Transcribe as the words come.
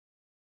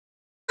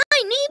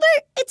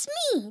It's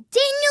me,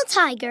 Daniel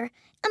Tiger.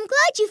 I'm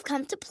glad you've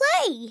come to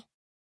play.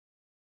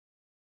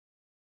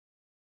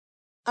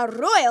 A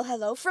royal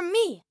hello from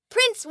me,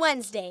 Prince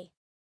Wednesday.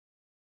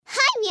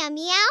 Hi, Meow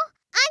Meow.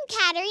 I'm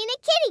Katerina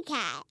Kitty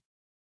Cat.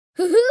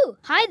 Hoo-hoo!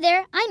 Hi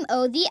there, I'm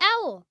O the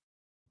Owl.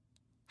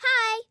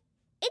 Hi,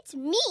 it's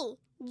me,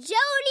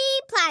 Jody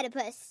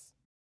Platypus.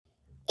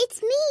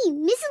 It's me,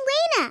 Miss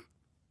Elena.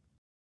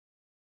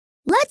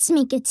 Let's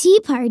make a tea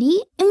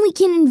party and we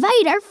can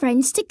invite our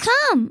friends to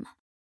come.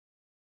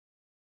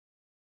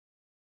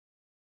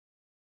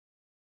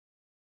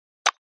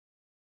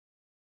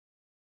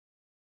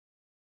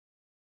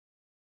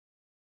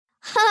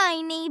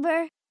 Hi,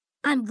 neighbor.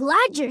 I'm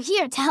glad you're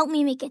here to help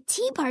me make a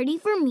tea party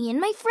for me and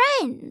my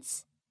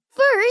friends.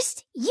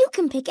 First, you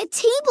can pick a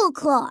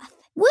tablecloth.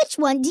 Which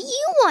one do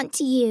you want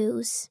to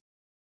use?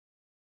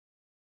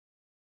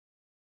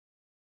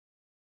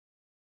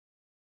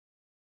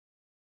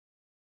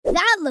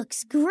 That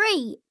looks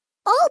great.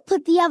 I'll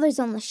put the others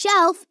on the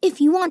shelf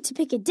if you want to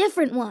pick a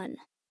different one.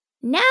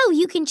 Now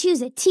you can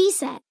choose a tea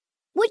set.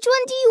 Which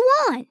one do you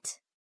want?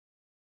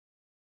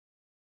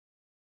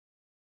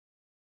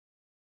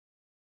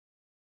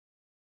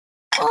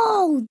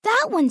 Oh,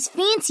 that one's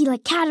fancy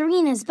like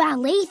Katerina's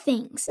ballet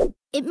things.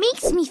 It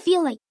makes me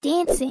feel like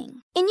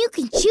dancing. And you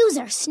can choose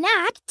our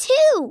snack,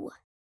 too.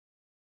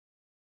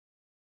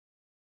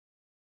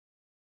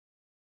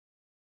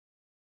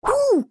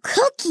 Ooh,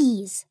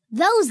 cookies!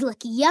 Those look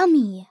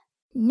yummy.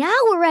 Now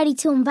we're ready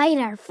to invite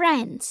our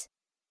friends.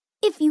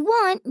 If you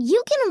want,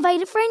 you can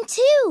invite a friend,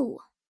 too.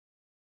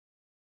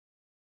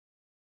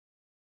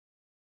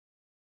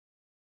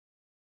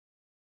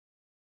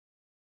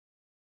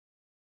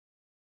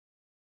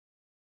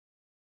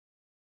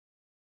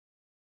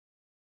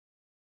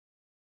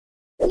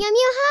 Meow Meow,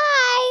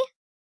 hi.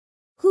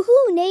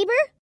 Hoo-hoo, neighbor.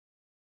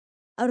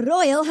 A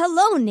royal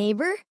hello,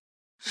 neighbor.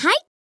 Hi.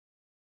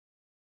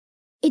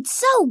 It's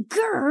so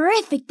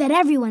terrific that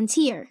everyone's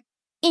here.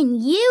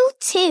 And you,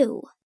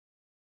 too.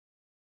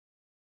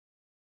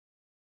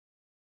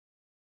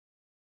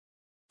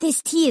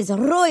 This tea is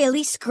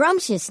royally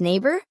scrumptious,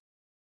 neighbor.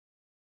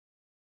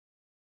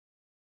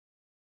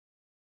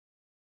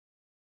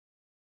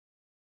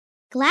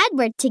 Glad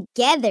we're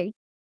together.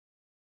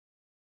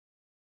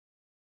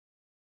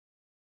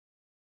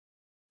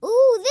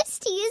 Ooh, this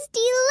tea is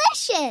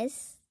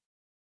delicious.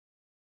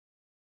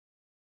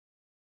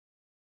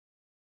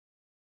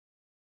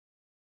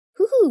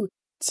 Hoo-hoo,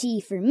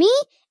 tea for me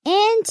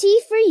and tea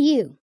for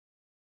you.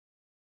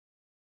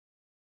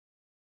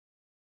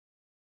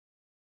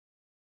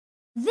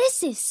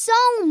 This is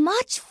so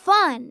much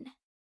fun.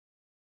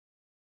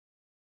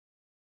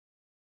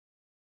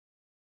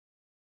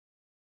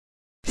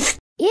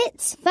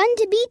 It's fun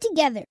to be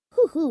together.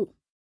 Hoo-hoo.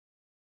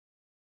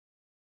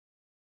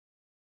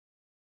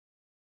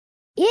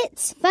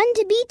 It's fun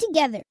to be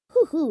together.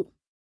 Hoo-hoo.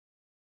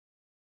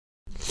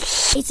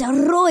 It's a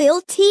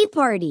royal tea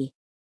party.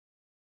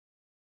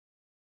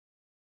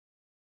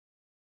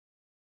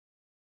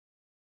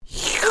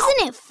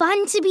 Isn't it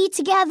fun to be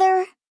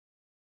together?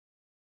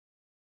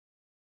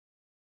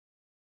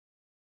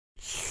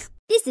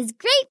 This is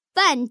great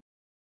fun.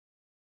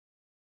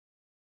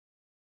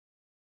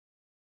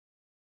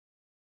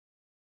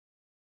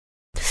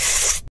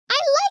 I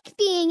like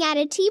being at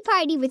a tea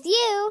party with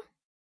you.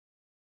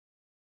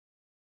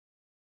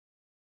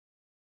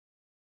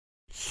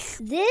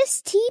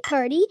 This tea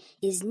party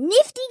is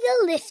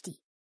nifty-go-lifty.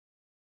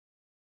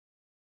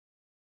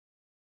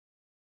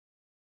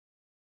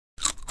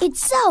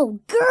 It's so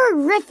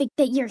terrific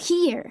that you're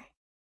here.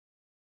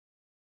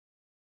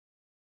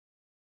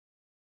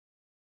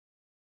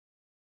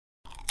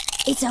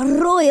 It's a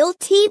royal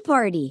tea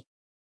party.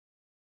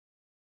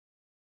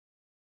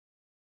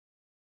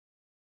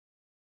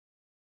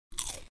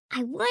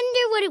 I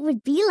wonder what it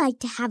would be like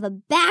to have a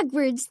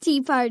backwards tea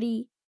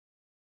party.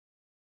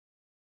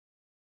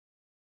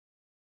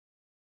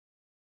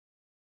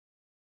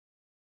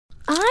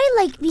 I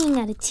like being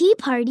at a tea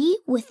party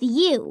with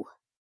you.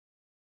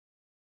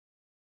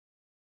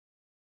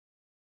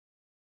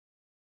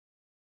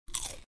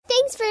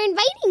 Thanks for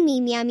inviting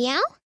me, Meow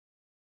Meow.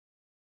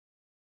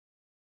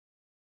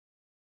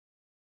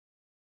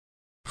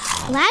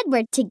 Glad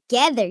we're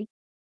together.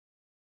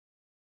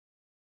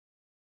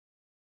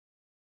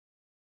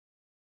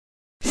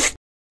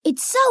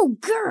 It's so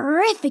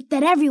terrific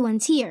that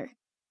everyone's here.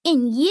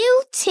 And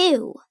you,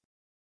 too.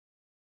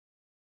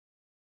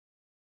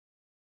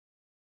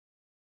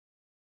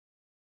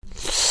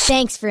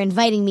 Thanks for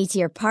inviting me to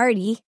your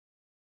party.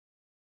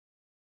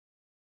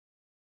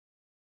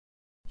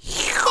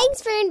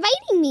 Thanks for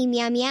inviting me,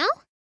 Meow Meow.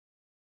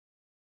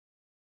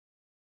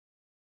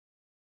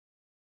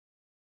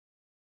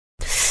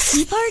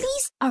 Tea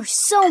parties are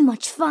so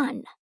much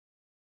fun.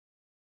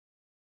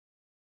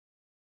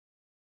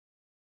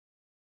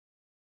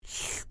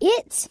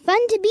 It's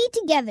fun to be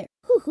together.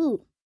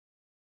 Hoo-hoo.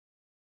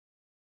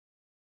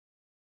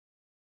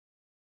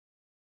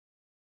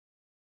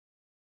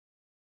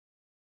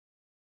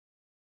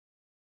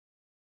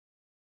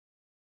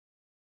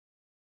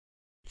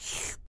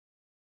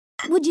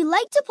 Would you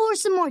like to pour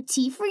some more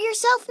tea for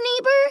yourself,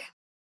 neighbor?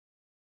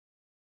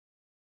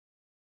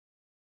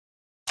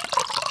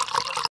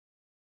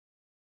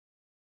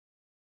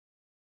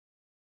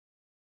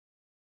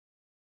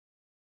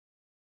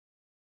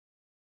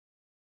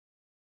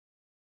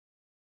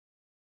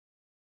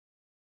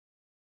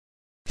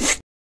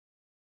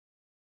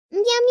 Meow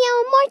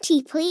meow, more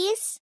tea,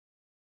 please.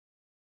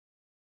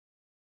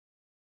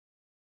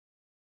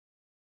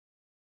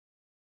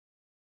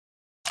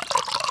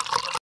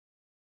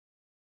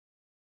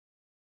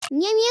 Meow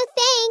meow,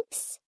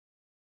 thanks.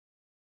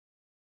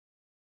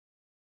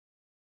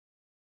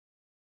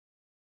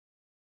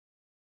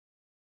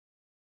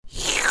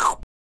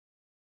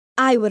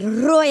 I would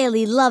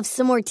royally love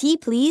some more tea,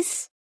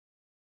 please.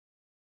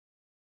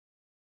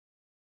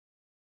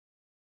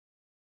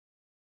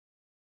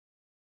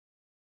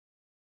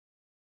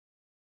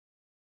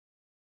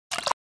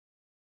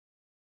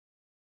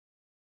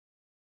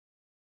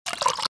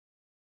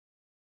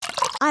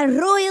 I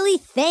royally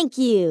thank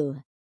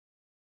you.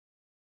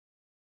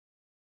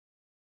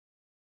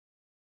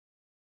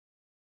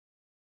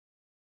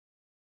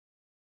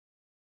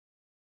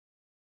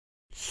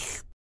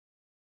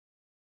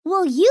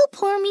 Will you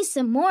pour me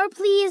some more,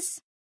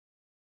 please?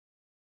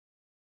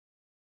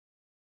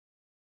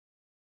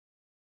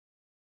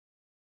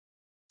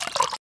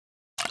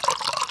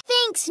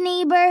 Thanks,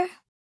 neighbor.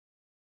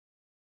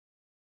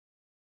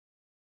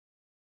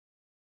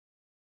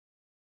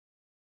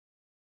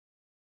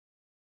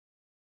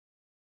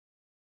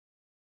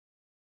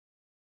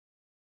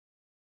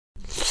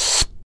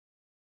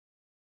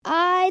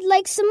 I'd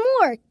like some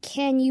more.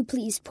 Can you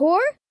please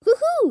pour?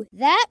 Woohoo!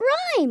 That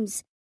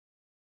rhymes!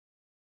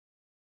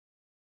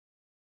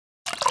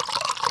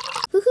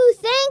 Hoo-hoo,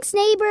 thanks,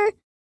 neighbor.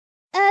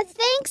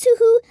 Thanks,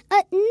 hoo-hoo.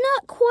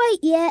 Not quite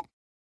yet.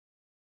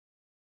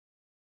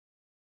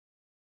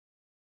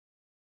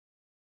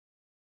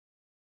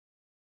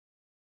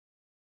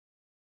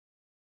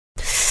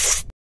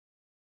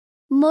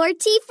 More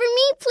tea for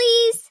me,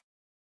 please.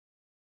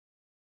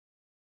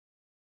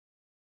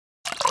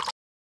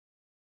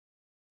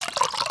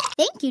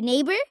 Thank you,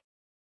 neighbor.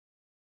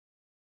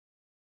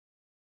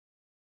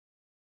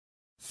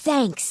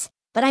 Thanks,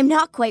 but I'm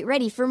not quite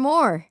ready for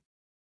more.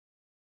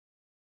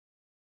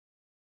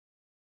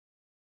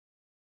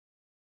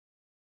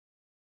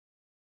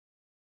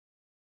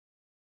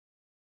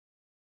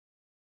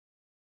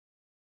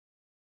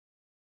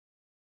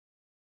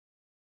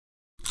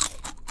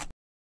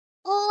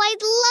 Oh,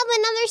 I'd love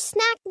another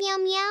snack, meow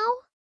meow.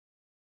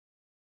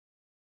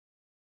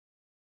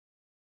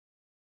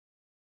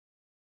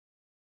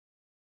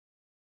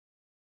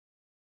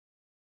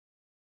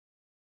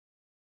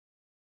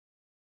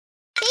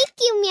 Thank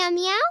you, meow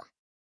meow.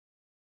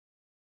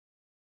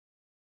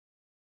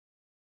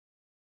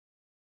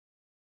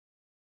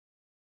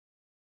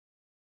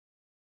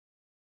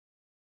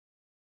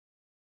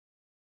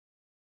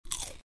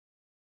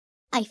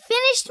 I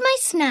finished my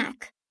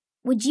snack.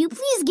 Would you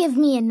please give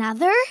me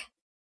another?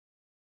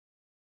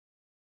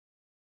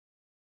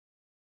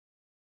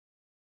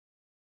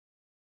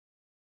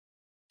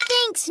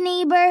 Thanks,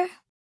 neighbor.